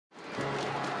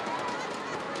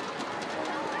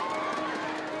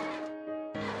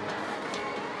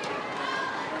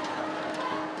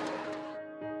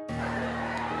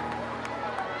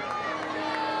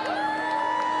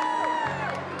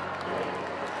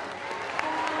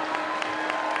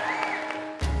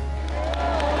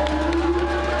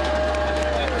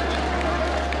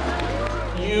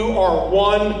are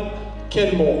one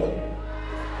Kenmore.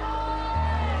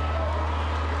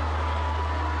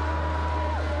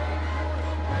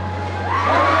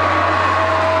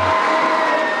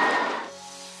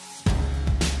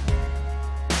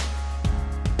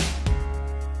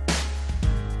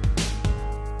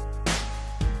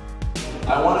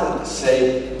 I want to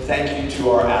say thank you to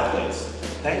our athletes.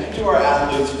 Thank you to our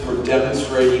athletes for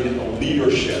demonstrating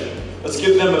leadership. Let's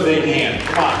give them a big hand.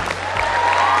 Come on.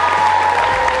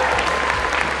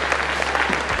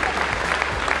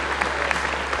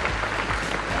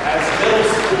 As middle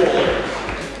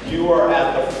schoolers, you are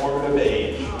at the formative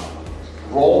age.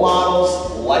 Role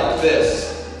models like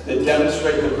this that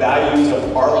demonstrate the values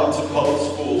of Arlington Public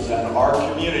Schools and our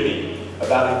community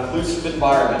about inclusive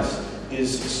environments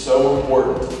is so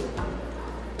important.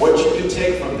 What you can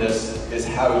take from this is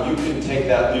how you can take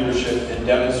that leadership and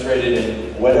demonstrate it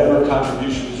in whatever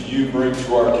contributions you bring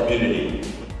to our community.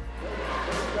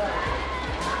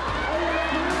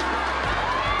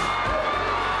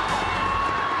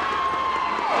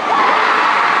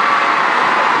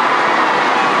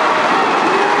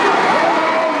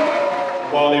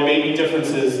 While there may be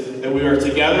differences, that we are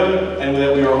together and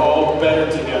that we are all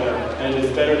better together, and it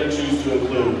is better to choose to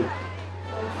include.